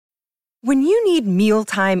When you need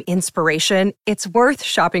mealtime inspiration, it's worth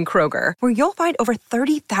shopping Kroger, where you'll find over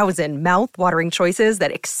 30,000 mouth-watering choices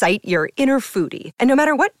that excite your inner foodie. And no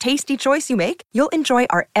matter what tasty choice you make, you'll enjoy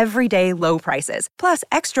our everyday low prices, plus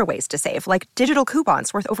extra ways to save, like digital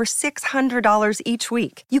coupons worth over $600 each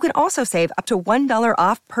week. You can also save up to $1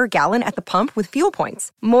 off per gallon at the pump with fuel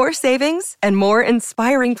points. More savings and more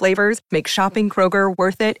inspiring flavors make shopping Kroger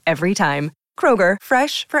worth it every time. Kroger,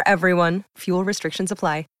 fresh for everyone. Fuel restrictions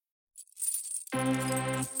apply.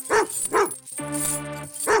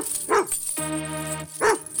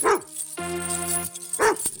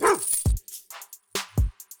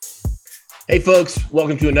 Hey folks,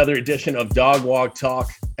 welcome to another edition of Dog Walk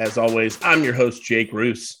Talk. As always, I'm your host, Jake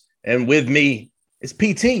Roos, and with me is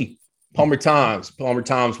PT, Palmer Toms. Palmer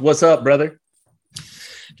Toms, what's up, brother?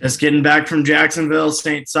 Just getting back from Jacksonville,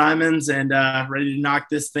 St. Simons, and ready to knock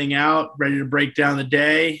this thing out, ready to break down the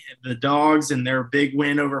day, the Dawgs, and their big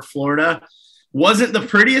win over Florida. Wasn't the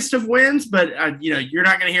prettiest of wins, but you're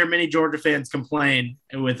not going to hear many Georgia fans complain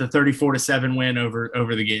with a 34-7 win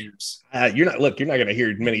over the Gators. You're not going to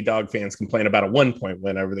hear many Dog fans complain about a 1-point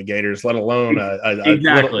win over the Gators, let alone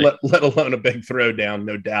exactly. let alone a big throwdown,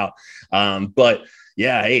 no doubt. But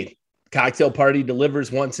yeah, hey, cocktail party delivers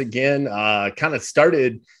once again. Kind of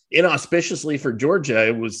started inauspiciously for Georgia.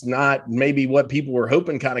 It was not maybe what people were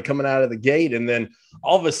hoping kind of coming out of the gate. And then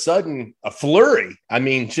all of a sudden a flurry. I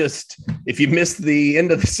mean, just if you missed the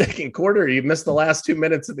end of the second quarter, you missed the last 2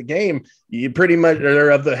 minutes of the game, you pretty much, or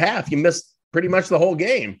of the half, you missed pretty much the whole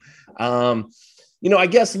game. I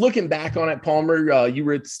guess looking back on it, Palmer, you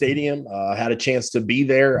were at the stadium, had a chance to be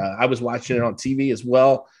there. I was watching it on TV as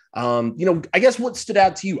well. I guess what stood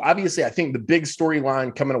out to you, obviously, I think the big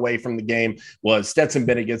storyline coming away from the game was Stetson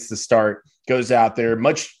Bennett gets the start, goes out there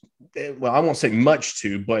I won't say much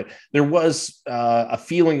to, but there was a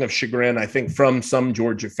feeling of chagrin, I think, from some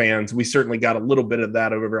Georgia fans. We certainly got a little bit of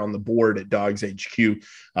that over on the board at Dawgs HQ.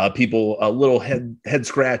 People a little head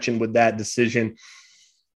scratching with that decision.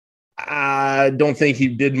 I don't think he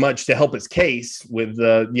did much to help his case with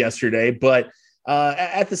yesterday, but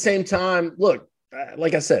at the same time, look,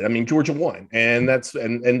 like I said, I mean, Georgia won, and that's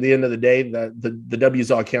and at the end of the day, the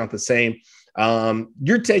W's all count the same.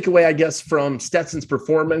 Your takeaway, I guess, from Stetson's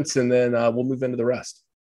performance, and then we'll move into the rest.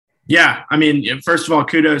 Yeah, I mean, first of all,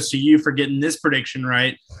 kudos to you for getting this prediction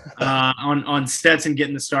right on Stetson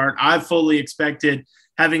getting the start. I fully expected,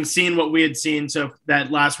 having seen what we had seen so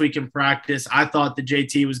that last week in practice, I thought that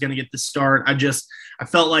JT was going to get the start. I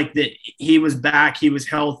felt like that he was back, he was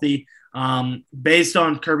healthy. Based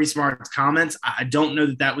on Kirby Smart's comments, I don't know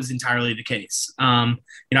that was entirely the case. I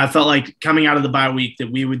felt like coming out of the bye week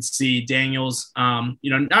that we would see Daniels,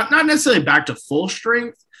 not necessarily back to full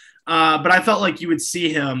strength, but I felt like you would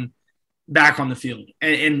see him back on the field.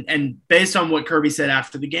 And based on what Kirby said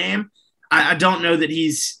after the game, I don't know that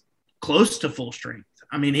he's close to full strength.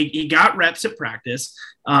 I mean, he got reps at practice,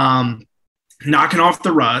 knocking off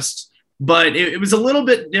the rust. But it was a little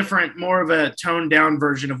bit different, more of a toned down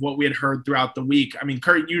version of what we had heard throughout the week. I mean,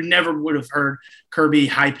 you never would have heard Kirby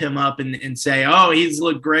hype him up and say, "Oh, he's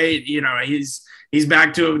looked great. He's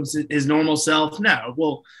back to his normal self." No,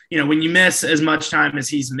 well, when you miss as much time as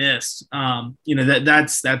he's missed,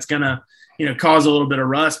 that's gonna cause a little bit of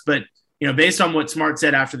rust. But based on what Smart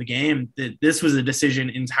said after the game, that this was a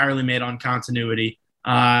decision entirely made on continuity.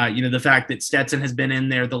 The fact that Stetson has been in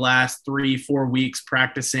there the last 3-4 weeks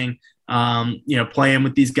practicing. Playing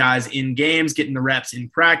with these guys in games, getting the reps in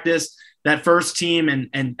practice. That first team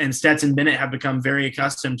and Stetson Bennett have become very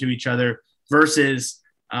accustomed to each other versus,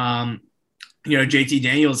 JT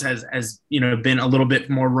Daniels has been a little bit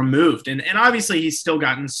more removed. And obviously he's still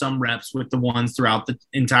gotten some reps with the ones throughout the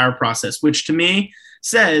entire process, which to me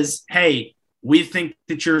says, hey, we think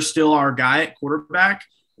that you're still our guy at quarterback.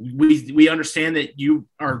 We understand that you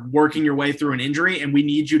are working your way through an injury and we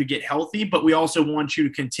need you to get healthy, but we also want you to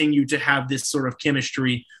continue to have this sort of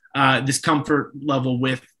chemistry, this comfort level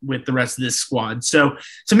with the rest of this squad. So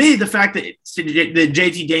to me, the fact that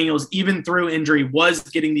JT Daniels, even through injury, was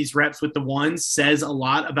getting these reps with the ones says a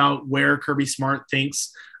lot about where Kirby Smart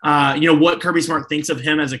thinks, what Kirby Smart thinks of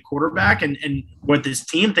him as a quarterback and what this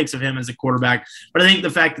team thinks of him as a quarterback. But I think the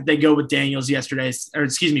fact that they go with Bennett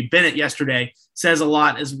yesterday says a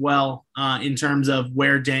lot as well in terms of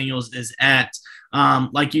where Daniels is at.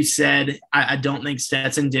 Like you said, I don't think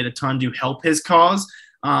Stetson did a ton to help his cause.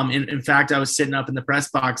 In fact, I was sitting up in the press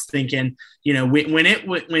box thinking,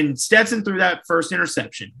 when Stetson threw that first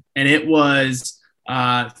interception and it was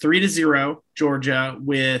 3-0 Georgia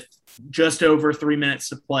with just over 3 minutes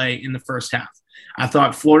to play in the first half. I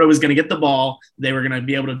thought Florida was going to get the ball. They were going to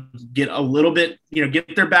be able to get a little bit,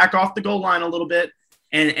 get their back off the goal line a little bit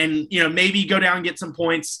and maybe go down and get some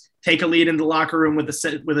points, take a lead in the locker room with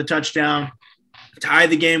a touchdown, tie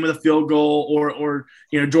the game with a field goal, or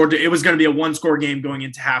Georgia. It was going to be a one-score game going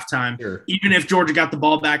into halftime. Sure. Even if Georgia got the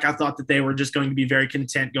ball back, I thought that they were just going to be very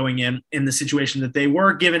content going in the situation that they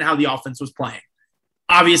were, given how the offense was playing.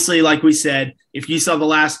 Obviously, like we said, if you saw the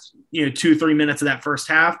last 2-3 minutes of that first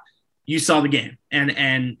half, you saw the game,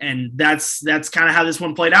 and that's kind of how this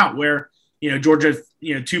one played out. Where Georgia,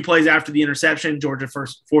 2 plays after the interception, Georgia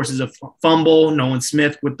first forces a fumble. Nolan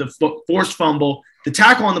Smith with the forced fumble, the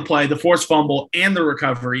tackle on the play, the forced fumble, and the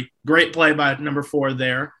recovery. Great play by number 4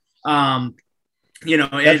 there. That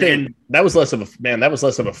was less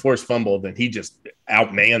of a forced fumble than he just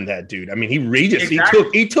outmanned that dude. I mean, he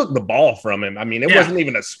took the ball from him. I mean, it wasn't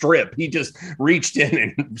even a strip. He just reached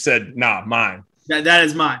in and said, "Nah, mine." That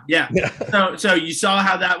is mine. Yeah. So you saw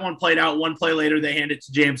how that one played out. 1 play later, they hand it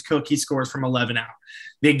to James Cook. He scores from 11 out.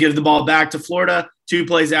 They give the ball back to Florida. 2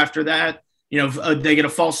 plays after that, they get a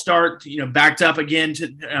false start, backed up again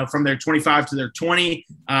to from their 25 to their 20,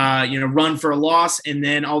 run for a loss. And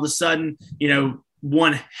then all of a sudden,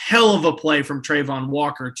 one hell of a play from Trayvon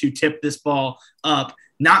Walker to tip this ball up.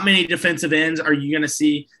 Not many defensive ends are you going to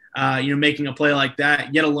see making a play like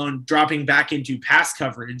that, yet alone dropping back into pass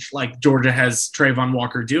coverage like Georgia has Trayvon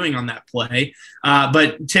Walker doing on that play.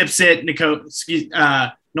 But tips it,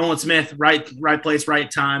 Nolan Smith, right place,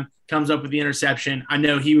 right time, comes up with the interception. I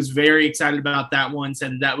know he was very excited about that one,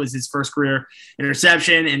 said that was his first career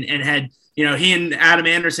interception, and had, he and Adam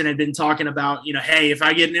Anderson had been talking about, hey, if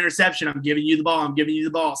I get an interception, I'm giving you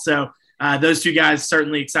the ball. So those 2 guys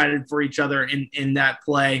certainly excited for each other in that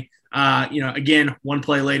play. Again, 1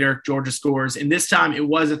 play later, Georgia scores. And this time it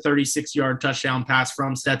was a 36-yard touchdown pass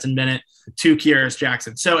from Stetson Bennett to Kearis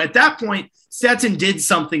Jackson. So at that point, Stetson did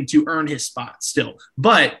something to earn his spot still.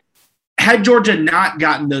 But had Georgia not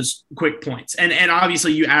gotten those quick points, and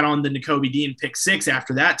obviously you add on the Nakobe Dean pick 6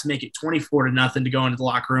 after that to make it 24-0 to go into the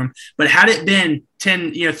locker room. But had it been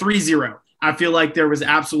 3-0, I feel like there was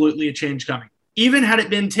absolutely a change coming. Even had it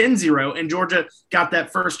been 10-0 and Georgia got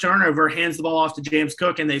that first turnover, hands the ball off to James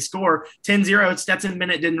Cook, and they score 10-0, Stetson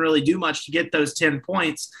Bennett didn't really do much to get those 10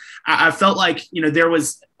 points. I felt like, there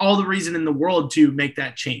was all the reason in the world to make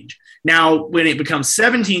that change. Now, when it becomes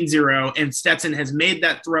 17-0 and Stetson has made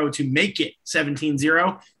that throw to make it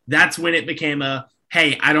 17-0, that's when it became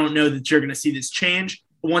hey, I don't know that you're going to see this change.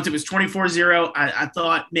 Once it was 24-0, I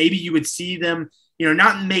thought maybe you would see them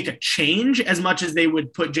not make a change as much as they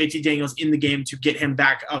would put JT Daniels in the game to get him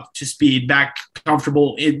back up to speed, back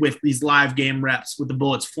comfortable with these live game reps with the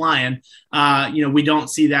bullets flying. We don't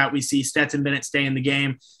see that. We see Stetson Bennett stay in the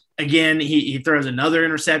game. Again, he throws another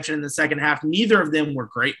interception in the second half. Neither of them were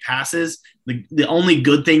great passes. The only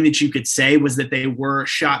good thing that you could say was that they were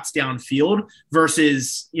shots downfield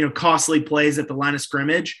versus, costly plays at the line of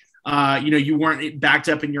scrimmage. You weren't backed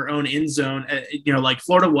up in your own end zone, like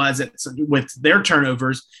Florida was with their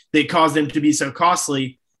turnovers that caused them to be so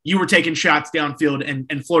costly. You were taking shots downfield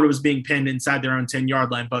and Florida was being pinned inside their own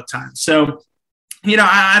 10-yard line both times. So,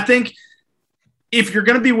 I think if you're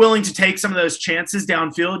going to be willing to take some of those chances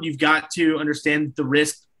downfield, you've got to understand the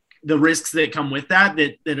risks that come with that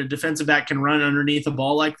a defensive back can run underneath a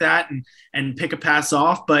ball like that and pick a pass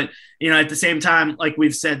off. But, at the same time, like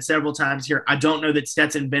we've said several times here, I don't know that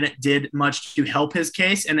Stetson Bennett did much to help his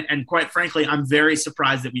case. And quite frankly, I'm very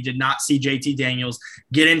surprised that we did not see JT Daniels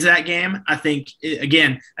get into that game. I think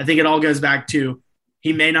it all goes back to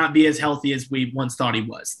he may not be as healthy as we once thought he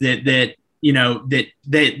was, that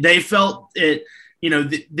they felt it,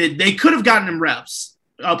 that they could have gotten him reps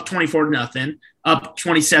up 24-0, up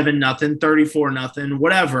 27-0, 34-0,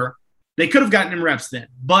 whatever. They could have gotten him reps then,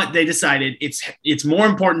 but they decided it's more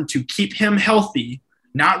important to keep him healthy,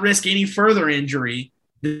 not risk any further injury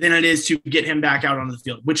than it is to get him back out on the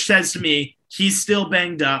field, which says to me he's still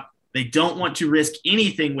banged up. They don't want to risk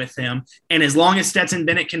anything with him. And as long as Stetson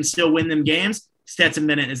Bennett can still win them games, Stetson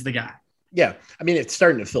Bennett is the guy. Yeah. I mean, it's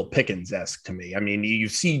starting to feel Pickens-esque to me. I mean, you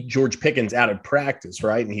see George Pickens out of practice,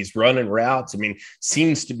 right? And he's running routes. I mean,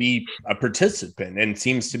 seems to be a participant and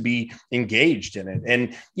seems to be engaged in it.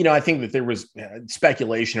 And, I think that there was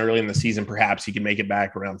speculation early in the season, perhaps he could make it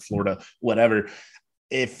back around Florida, whatever.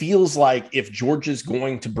 It feels like if Georgia's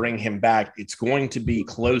going to bring him back, it's going to be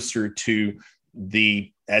closer to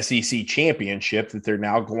the SEC championship that they're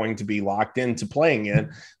now going to be locked into playing in.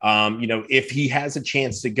 If he has a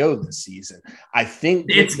chance to go this season, I think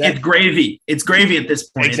it's gravy. It's gravy at this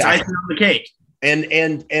point. Exactly. It's icing on the cake.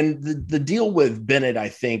 And the deal with Bennett, I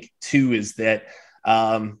think too, is that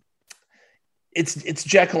it's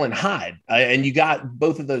Jekyll and Hyde, and you got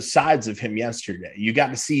both of those sides of him yesterday. You got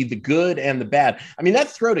to see the good and the bad. I mean, that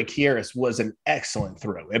throw to Kieras was an excellent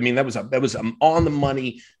throw. I mean, that was an on the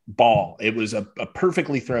money ball. It was a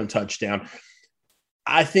perfectly thrown touchdown.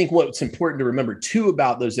 I think what's important to remember too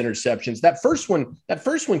about those interceptions, that first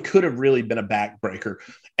one could have really been a backbreaker.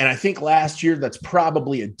 And I think last year that's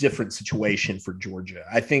probably a different situation for Georgia.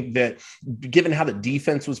 I think that given how the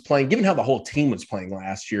defense was playing, given how the whole team was playing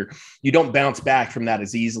last year, you don't bounce back from that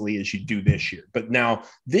as easily as you do this year. But now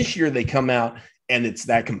this year they come out and it's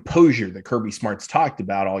that composure that Kirby Smart's talked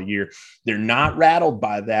about all year. They're not rattled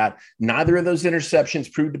by that. Neither of those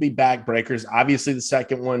interceptions proved to be backbreakers. Obviously, the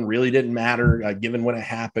second one really didn't matter given when it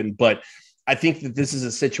happened. But I think that this is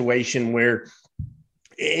a situation where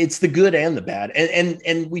it's the good and the bad.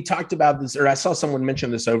 And we talked about this, or I saw someone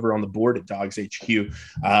mention this over on the board at Dawgs HQ,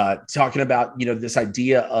 talking about, this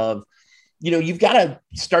idea of, you've got to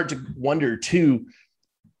start to wonder too,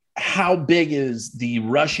 how big is the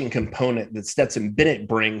rushing component that Stetson Bennett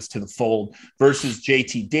brings to the fold versus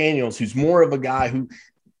JT Daniels, who's more of a guy who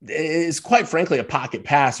is quite frankly a pocket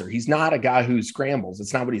passer. He's not a guy who scrambles.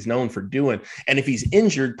 It's not what he's known for doing. And if he's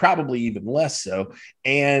injured, probably even less so.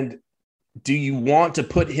 And do you want to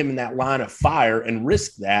put him in that line of fire and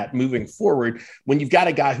risk that moving forward when you've got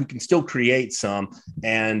a guy who can still create some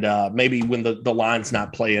and maybe when the line's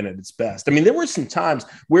not playing at its best? I mean, there were some times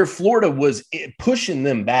where Florida was pushing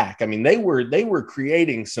them back. I mean, they were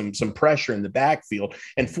creating some pressure in the backfield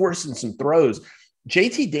and forcing some throws.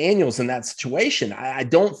 JT Daniels in that situation, I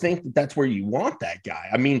don't think that that's where you want that guy.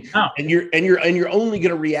 I mean, no. and you're only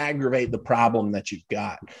going to re-aggravate the problem that you've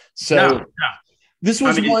got. So. No. This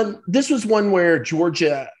was one where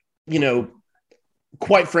Georgia,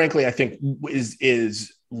 quite frankly, I think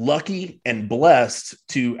is lucky and blessed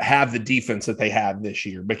to have the defense that they have this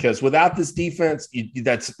year, because without this defense,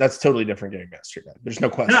 that's totally different game yesterday. There's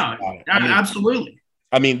no question about it. Absolutely.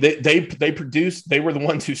 I mean, they produced. They were the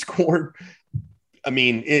ones who scored. I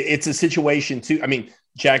mean, it's a situation too. I mean,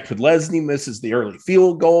 Jack Podlesny misses the early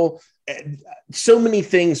field goal. So many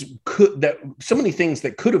things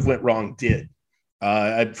that could have went wrong did.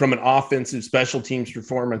 From an offensive special teams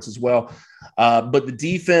performance as well. But the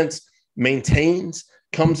defense maintains,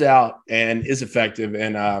 comes out, and is effective.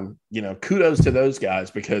 And, kudos to those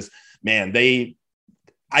guys because, man,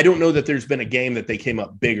 I don't know that there's been a game that they came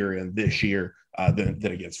up bigger in this year than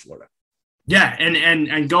against Florida. Yeah,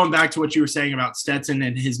 and going back to what you were saying about Stetson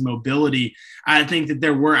and his mobility, I think that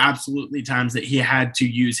there were absolutely times that he had to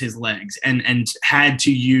use his legs and had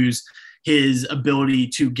to use his ability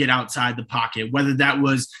to get outside the pocket, whether that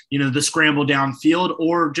was, the scramble downfield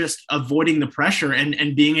or just avoiding the pressure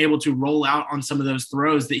and being able to roll out on some of those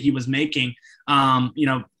throws that he was making.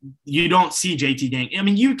 You don't see JT Daniels. I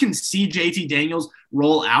mean, you can see JT Daniels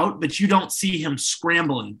roll out, but you don't see him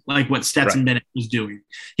scrambling like what Stetson Bennett was doing.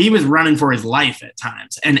 He was running for his life at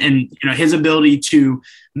times. And his ability to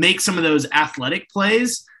make some of those athletic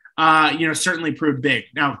plays, certainly proved big.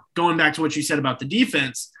 Now, going back to what you said about the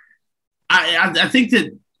defense, I think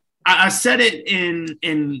that I said it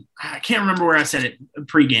in I can't remember where I said it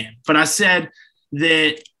pregame, but I said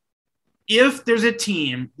that if there's a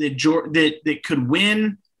team that could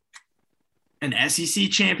win an SEC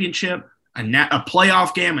championship, a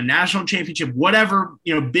playoff game, a national championship, whatever,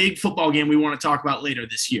 big football game we want to talk about later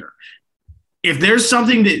this year, if there's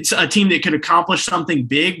something that's a team that could accomplish something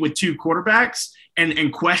big with two quarterbacks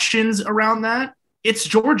and questions around that, it's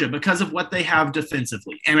Georgia because of what they have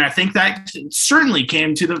defensively. And I think that certainly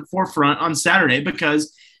came to the forefront on Saturday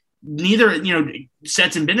because neither,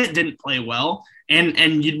 Stetson Bennett didn't play well and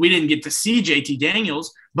we didn't get to see JT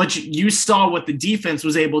Daniels, but you saw what the defense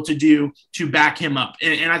was able to do to back him up.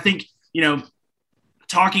 And I think,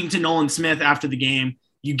 talking to Nolan Smith after the game,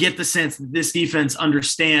 you get the sense that this defense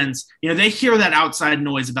understands, they hear that outside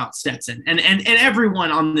noise about Stetson and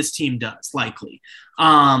everyone on this team does likely.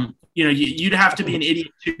 You'd have to be an idiot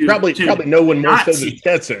to probably no one more so than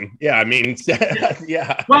Stetson. Yeah, I mean,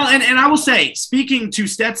 yeah. Well, and I will say, speaking to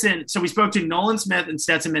Stetson, so we spoke to Nolan Smith and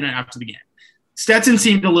Stetson Bennett after the game. Stetson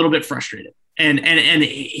seemed a little bit frustrated, and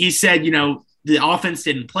he said, the offense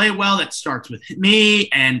didn't play well. That starts with me,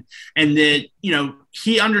 and that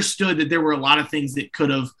he understood that there were a lot of things that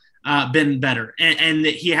could have been better, and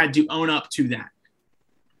that he had to own up to that.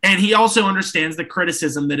 And he also understands the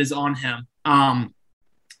criticism that is on him.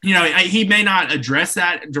 He may not address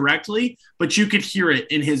that directly, but you could hear it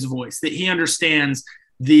in his voice that he understands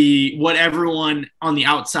what everyone on the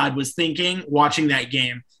outside was thinking watching that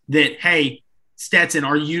game, that, hey, Stetson,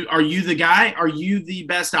 are you the guy? Are you the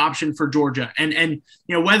best option for Georgia? And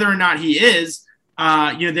whether or not he is,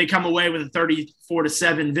 they come away with a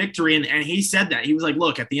 34-7 victory. And he said that. He was like,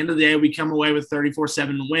 look, at the end of the day, we come away with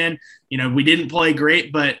 34-7 win. We didn't play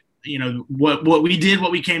great, but what we did,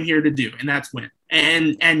 what we came here to do, and that's win.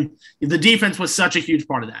 And the defense was such a huge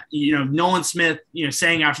part of that. Nolan Smith,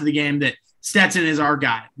 saying after the game that Stetson is our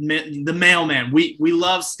guy, the mailman. We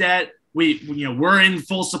love Stet. We're in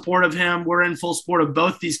full support of him. We're in full support of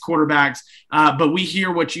both these quarterbacks. But we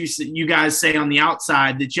hear what you guys say on the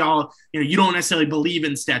outside, that y'all, you don't necessarily believe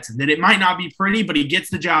in Stetson, that it might not be pretty, but he gets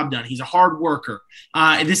the job done. He's a hard worker.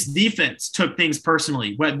 And this defense took things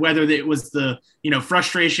personally, whether it was the,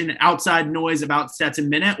 frustration, outside noise about Stetson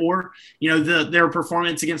Bennett, or, their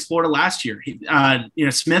performance against Florida last year.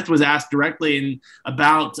 Smith was asked directly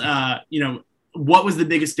about, what was the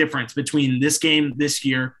biggest difference between this game this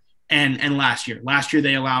year and last year. Last year,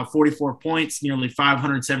 they allowed 44 points, nearly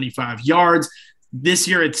 575 yards. This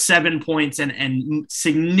year, it's 7 points and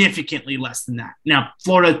significantly less than that. Now,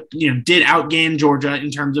 Florida, did outgain Georgia in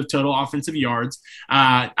terms of total offensive yards.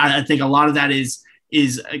 I think a lot of that is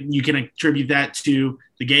you can attribute that to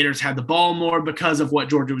the Gators had the ball more because of what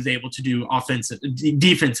Georgia was able to do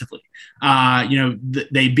defensively.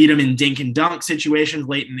 They beat them in dink and dunk situations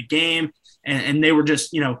late in the game. And they were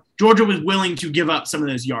just, Georgia was willing to give up some of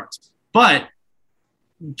those yards. But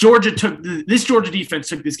Georgia Georgia defense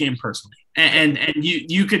took this game personally. And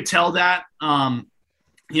you could tell that,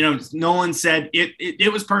 Nolan said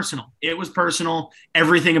it was personal. It was personal.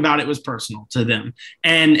 Everything about it was personal to them.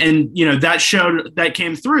 And that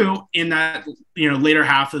came through in that, later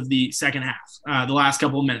half of the second half, the last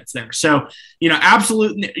couple of minutes there. So,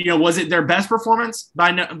 absolutely, was it their best performance?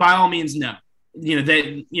 By all means, no.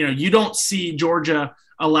 You don't see Georgia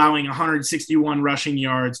allowing 161 rushing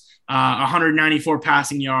yards, 194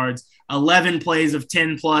 passing yards, 11 plays of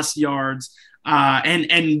 10 plus yards,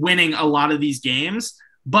 and winning a lot of these games.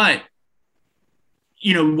 But,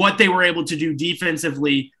 what they were able to do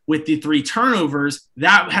defensively with the 3 turnovers,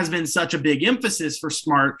 that has been such a big emphasis for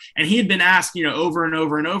Smart. And he had been asked, over and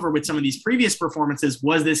over and over with some of these previous performances,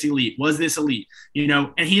 was this elite? Was this elite?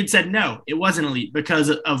 And he had said, no, it wasn't elite because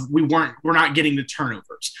of we're not getting the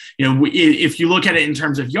turnovers. If you look at it in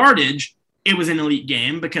terms of yardage, it was an elite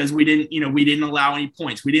game because we didn't allow any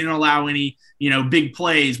points. We didn't allow any, big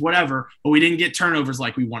plays, whatever, but we didn't get turnovers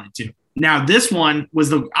like we wanted to. Now, this one was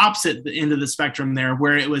the opposite end of the spectrum there,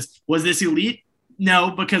 where it was this elite?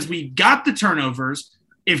 No, because we got the turnovers.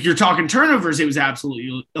 If you're talking turnovers, it was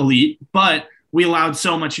absolutely elite, but we allowed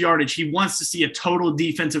so much yardage. He wants to see a total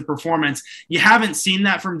defensive performance. You haven't seen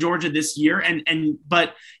that from Georgia this year.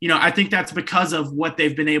 But I think that's because of what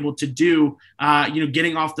they've been able to do,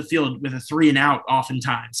 getting off the field with a 3 and out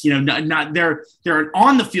oftentimes, they're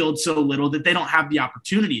on the field so little that they don't have the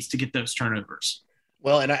opportunities to get those turnovers.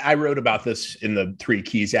 Well, and I wrote about this in the 3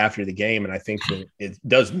 keys after the game, and I think that it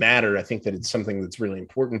does matter. I think that it's something that's really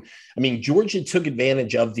important. I mean, Georgia took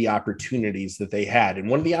advantage of the opportunities that they had. And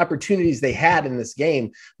one of the opportunities they had in this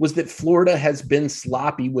game was that Florida has been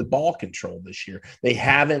sloppy with ball control this year. They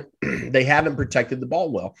haven't protected the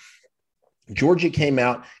ball well. Georgia came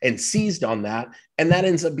out and seized on that, and that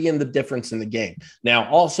ends up being the difference in the game. Now,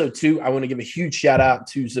 also, too, I want to give a huge shout out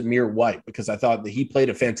to Zamir White because I thought that he played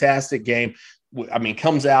a fantastic game. I mean,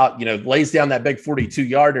 comes out, lays down that big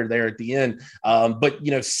 42-yarder there at the end. But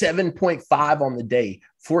 7.5 on the day,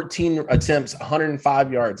 14 attempts,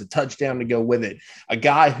 105 yards, a touchdown to go with it. A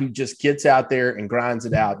guy who just gets out there and grinds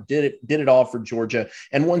it out, did it all for Georgia.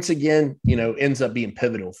 And once again, ends up being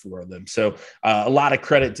pivotal for them. So a lot of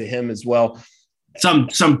credit to him as well. Some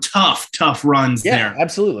tough runs there.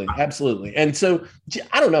 Absolutely. And so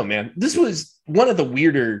I don't know, man, this was one of the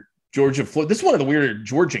weirder this is one of the weirder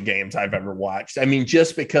Georgia games I've ever watched. I mean,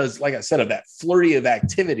 just because, like I said, of that flurry of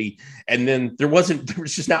activity, and then there was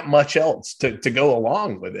just not much else to go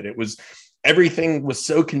along with it. Everything was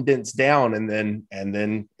so condensed down, and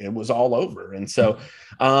then it was all over. And so,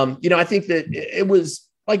 I think that it was,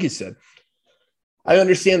 like you said, I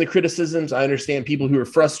understand the criticisms. I understand people who are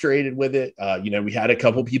frustrated with it. We had a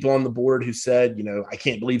couple people on the board who said, I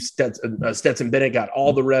can't believe Stetson Bennett got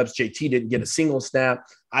all the reps. JT didn't get a single snap.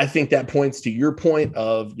 I think that points to your point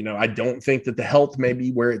of, I don't think that the health may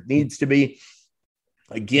be where it needs to be.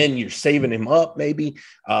 Again, you're saving him up maybe.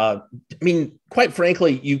 Quite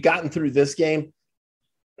frankly, you've gotten through this game.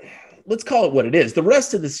 Let's call it what it is. The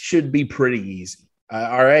rest of this should be pretty easy.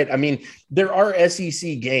 All right. I mean, there are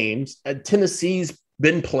SEC games. Tennessee's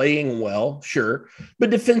been playing well, sure, but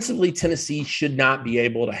defensively, Tennessee should not be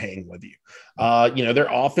able to hang with you. Their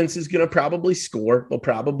offense is going to probably score. They'll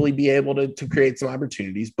probably be able to create some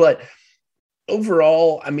opportunities. But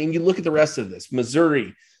overall, I mean, you look at the rest of this.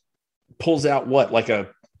 Missouri pulls out like a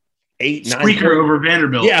 9 Squeaker over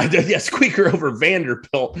Vanderbilt. Yeah, squeaker over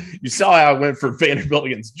Vanderbilt. You saw how I went for Vanderbilt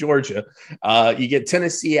against Georgia. You get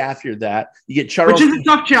Tennessee after that. You get Charleston. Which is a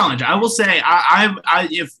tough challenge. I will say,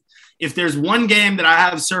 if there's one game that I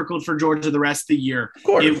have circled for Georgia the rest of the year, of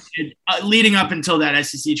course, leading up until that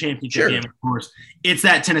SEC championship game, of course, it's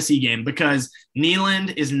that Tennessee game because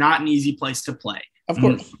Neyland is not an easy place to play. Of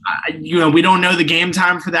course. We don't know the game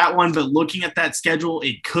time for that one, but looking at that schedule,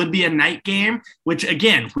 it could be a night game, which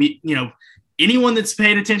again, anyone that's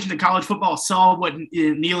paid attention to college football saw what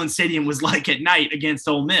Neyland Stadium was like at night against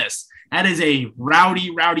Ole Miss. That is a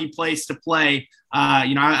rowdy place to play.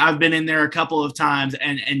 I've been in there a couple of times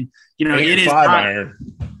and it is not,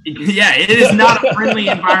 it is not a friendly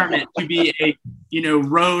environment to be a,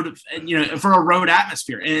 road, for a road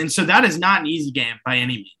atmosphere. And so that is not an easy game by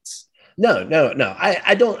any means. No.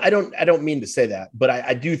 I don't mean to say that, but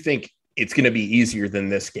I do think it's going to be easier than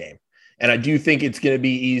this game. And I do think it's going to be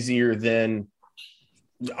easier than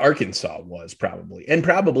Arkansas was probably, and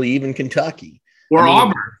probably even Kentucky. Or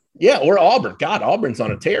Auburn. Yeah, or Auburn. God, Auburn's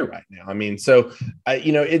on a tear right now. I mean, so,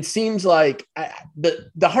 it seems like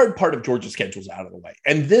the hard part of Georgia's schedule is out of the way.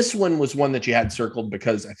 And this one was one that you had circled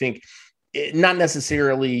because I think not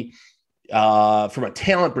necessarily from a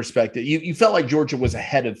talent perspective, you felt like Georgia was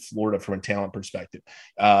ahead of Florida from a talent perspective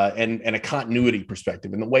and a continuity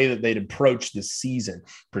perspective and the way that they'd approach the season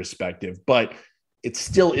perspective. But it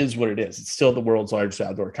still is what it is. It's still the world's largest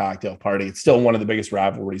outdoor cocktail party. It's still one of the biggest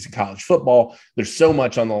rivalries in college football. There's so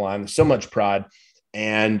much on the line. There's so much pride.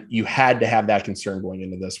 And you had to have that concern going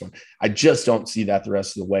into this one. I just don't see that the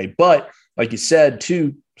rest of the way. But like you said,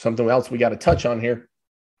 too, something else we got to touch on here.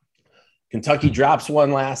 Kentucky drops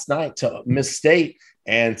one last night to Miss State.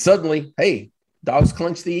 And suddenly, hey, Dawgs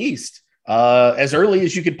clinched the East. As early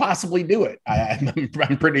as you could possibly do it.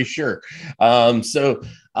 I'm pretty sure. Georgia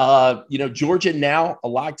now a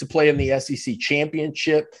lot to play in the SEC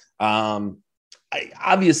championship.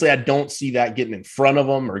 Obviously, I don't see that getting in front of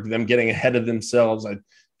them or them getting ahead of themselves. I'm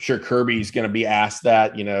sure Kirby's going to be asked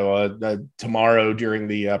that, tomorrow during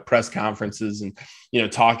the press conferences and,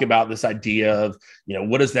 talk about this idea of,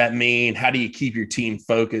 what does that mean? How do you keep your team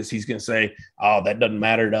focused? He's going to say, oh, that doesn't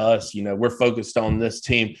matter to us. We're focused on this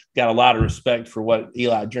team. Got a lot of respect for what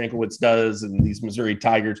Eli Drinkowitz does and these Missouri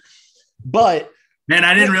Tigers. But man,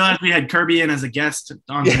 I didn't realize we had Kirby in as a guest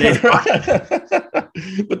on today's podcast.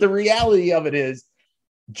 But the reality of it is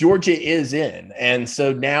Georgia is in. And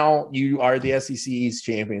so now you are the SEC East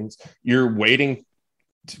champions. You're waiting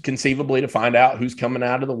conceivably to find out who's coming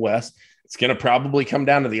out of the West. It's going to probably come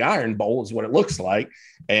down to the Iron Bowl is what it looks like.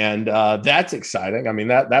 And that's exciting. I mean,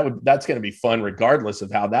 that's going to be fun regardless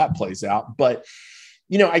of how that plays out. But,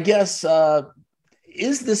 I guess,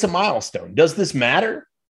 is this a milestone? Does this matter?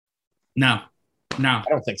 No, I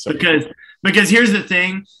don't think so. Because here's the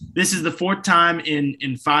thing. This is the fourth time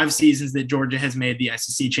in 5 seasons that Georgia has made the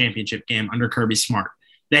SEC championship game under Kirby Smart.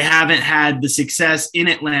 They haven't had the success in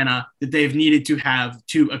Atlanta that they've needed to have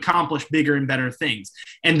to accomplish bigger and better things.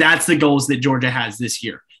 And that's the goals that Georgia has this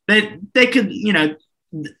year. They could,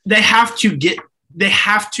 they have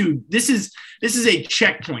to, this is a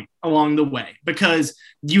checkpoint along the way because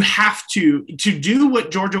you have to do what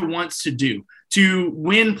Georgia wants to do, to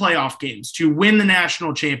win playoff games, to win the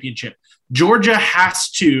national championship. Georgia has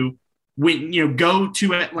to win, go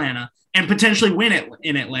to Atlanta and potentially win it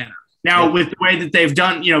in Atlanta. Now, with the way that they've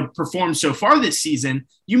done, performed so far this season,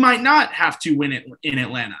 you might not have to win it in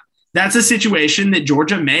Atlanta. That's a situation that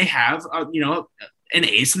Georgia may have, an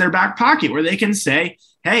ace in their back pocket where they can say,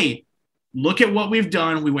 hey, look at what we've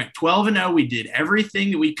done. We went 12-0. We did everything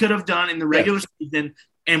that we could have done in the regular season,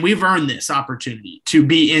 and we've earned this opportunity to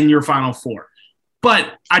be in your Final Four.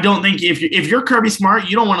 But I don't think if you're Kirby Smart,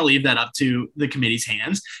 you don't want to leave that up to the committee's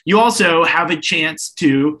hands. You also have a chance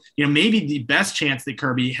to, maybe the best chance that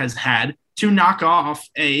Kirby has had to knock off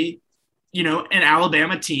an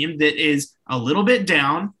Alabama team that is a little bit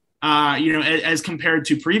down, as compared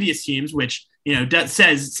to previous teams, which,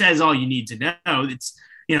 says all you need to know. It's,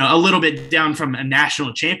 a little bit down from a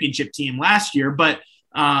national championship team last year. But,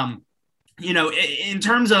 in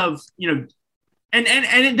terms of, And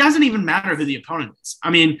it doesn't even matter who the opponent is. I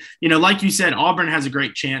mean, like you said, Auburn has a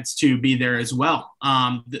great chance to be there as well.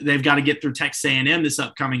 They've got to get through Texas A&M this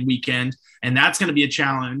upcoming weekend, and that's going to be a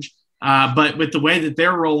challenge. But with the way that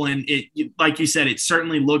they're rolling, like you said, it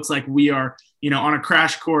certainly looks like we are, on a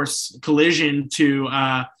crash course collision to,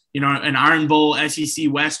 an Iron Bowl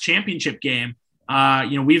SEC West championship game.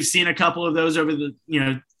 We've seen a couple of those over the,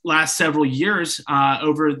 last several years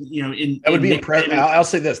over, that would be impressive. I'll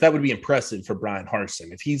say this, that would be impressive for Brian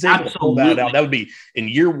Harsin. If he's able to pull that out, that would be in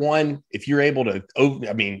year one. If you're able to,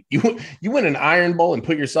 you win an Iron Bowl and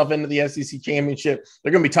put yourself into the SEC championship,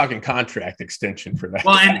 they're going to be talking contract extension for that.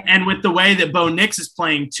 Well, and with the way that Bo Nix is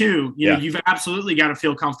playing too, you've absolutely got to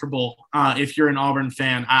feel comfortable if you're an Auburn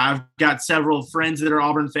fan. I've got several friends that are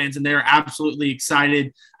Auburn fans, and they're absolutely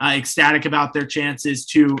excited, ecstatic about their chances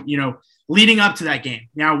to, leading up to that game.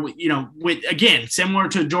 Now, again, similar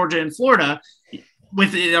to Georgia and Florida,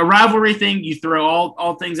 with a rivalry thing, you throw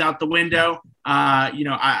all things out the window.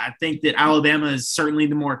 I think that Alabama is certainly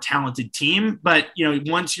the more talented team, but,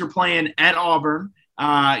 once you're playing at Auburn,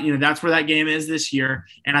 that's where that game is this year.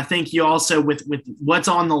 And I think you also, with what's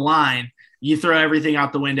on the line, you throw everything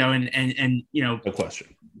out the window and no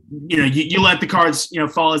question. You let the cards,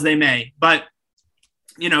 fall as they may. But,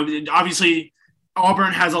 obviously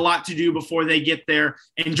Auburn has a lot to do before they get there,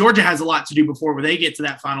 and Georgia has a lot to do before they get to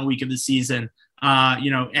that final week of the season.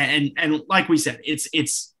 And like we said,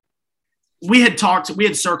 we had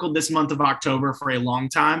circled this month of October for a long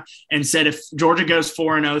time and said if Georgia goes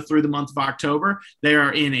 4-0 through the month of October, they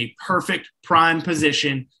are in a perfect prime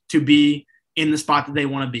position to be in the spot that they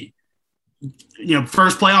want to be.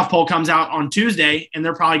 First playoff poll comes out on Tuesday, and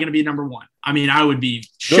they're probably going to be number one. I mean, I would be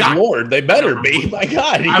shocked. Good Lord, they better be. My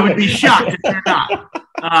God. I would be shocked if they're not.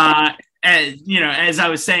 As I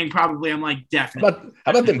was saying, probably I'm like, definitely.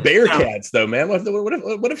 How about them Bearcats though, man?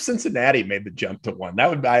 What if Cincinnati made the jump to one? That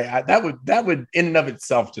would in and of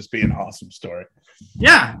itself just be an awesome story.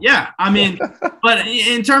 Yeah. I mean, but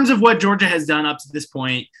in terms of what Georgia has done up to this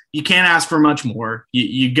point, you can't ask for much more.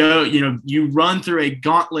 You run through a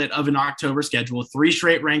gauntlet of an October schedule, 3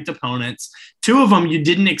 straight ranked opponents. 2 of them you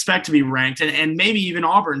didn't expect to be ranked, and maybe even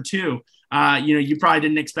Auburn too. You probably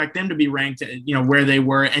didn't expect them to be ranked, where they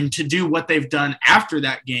were, and to do what they've done after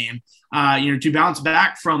that game, to bounce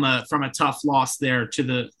back from a tough loss there to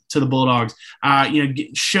the Bulldogs,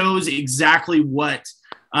 shows exactly what,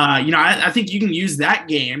 I think you can use that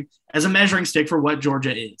game as a measuring stick for what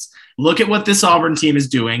Georgia is. Look at what this Auburn team is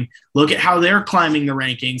doing. Look at how they're climbing the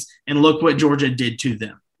rankings, and look what Georgia did to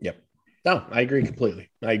them. Yep. No, I agree completely.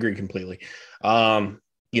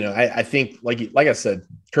 I think, like I said,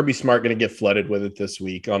 Kirby Smart going to get flooded with it this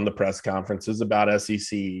week on the press conferences about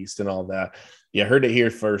SEC East and all that. You heard it here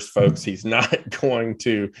first, folks. He's not going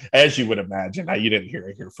to, as you would imagine. Now, you didn't hear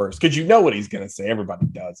it here first because you know what he's going to say. Everybody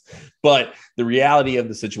does. But the reality of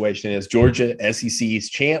the situation is Georgia, SEC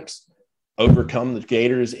East champs, overcome the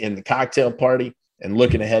Gators in the cocktail party, and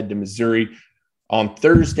looking ahead to Missouri. On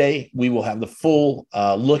Thursday, we will have the full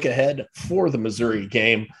look ahead for the Missouri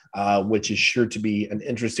game, which is sure to be an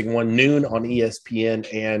interesting one, noon on ESPN.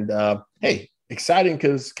 And hey, exciting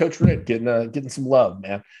because Coach Ritt getting some love,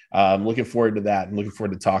 man. I'm looking forward to that and looking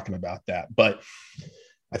forward to talking about that. But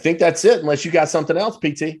I think that's it, unless you got something else,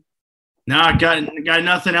 PT. No, I got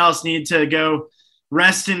nothing else. Need to go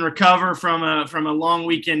rest and recover from a long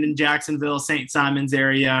weekend in Jacksonville, St. Simons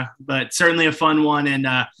area, but certainly a fun one. And,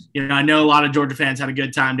 I know a lot of Georgia fans had a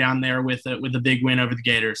good time down there with a big win over the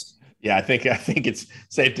Gators. Yeah, I think it's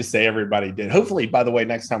safe to say everybody did. Hopefully, by the way,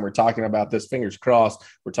 next time we're talking about this, fingers crossed,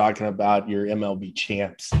 we're talking about your MLB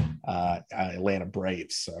champs, Atlanta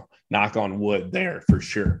Braves. So knock on wood there for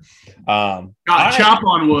sure. Chop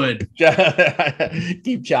on wood.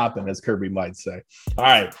 Keep chopping, as Kirby might say. All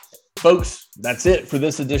right, folks, that's it for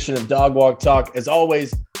this edition of Dog Walk Talk. As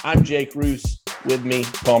always, I'm Jake Roos. With me,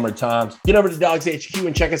 Palmer Toms. Get over to Dawgs HQ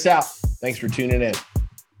and check us out. Thanks for tuning in.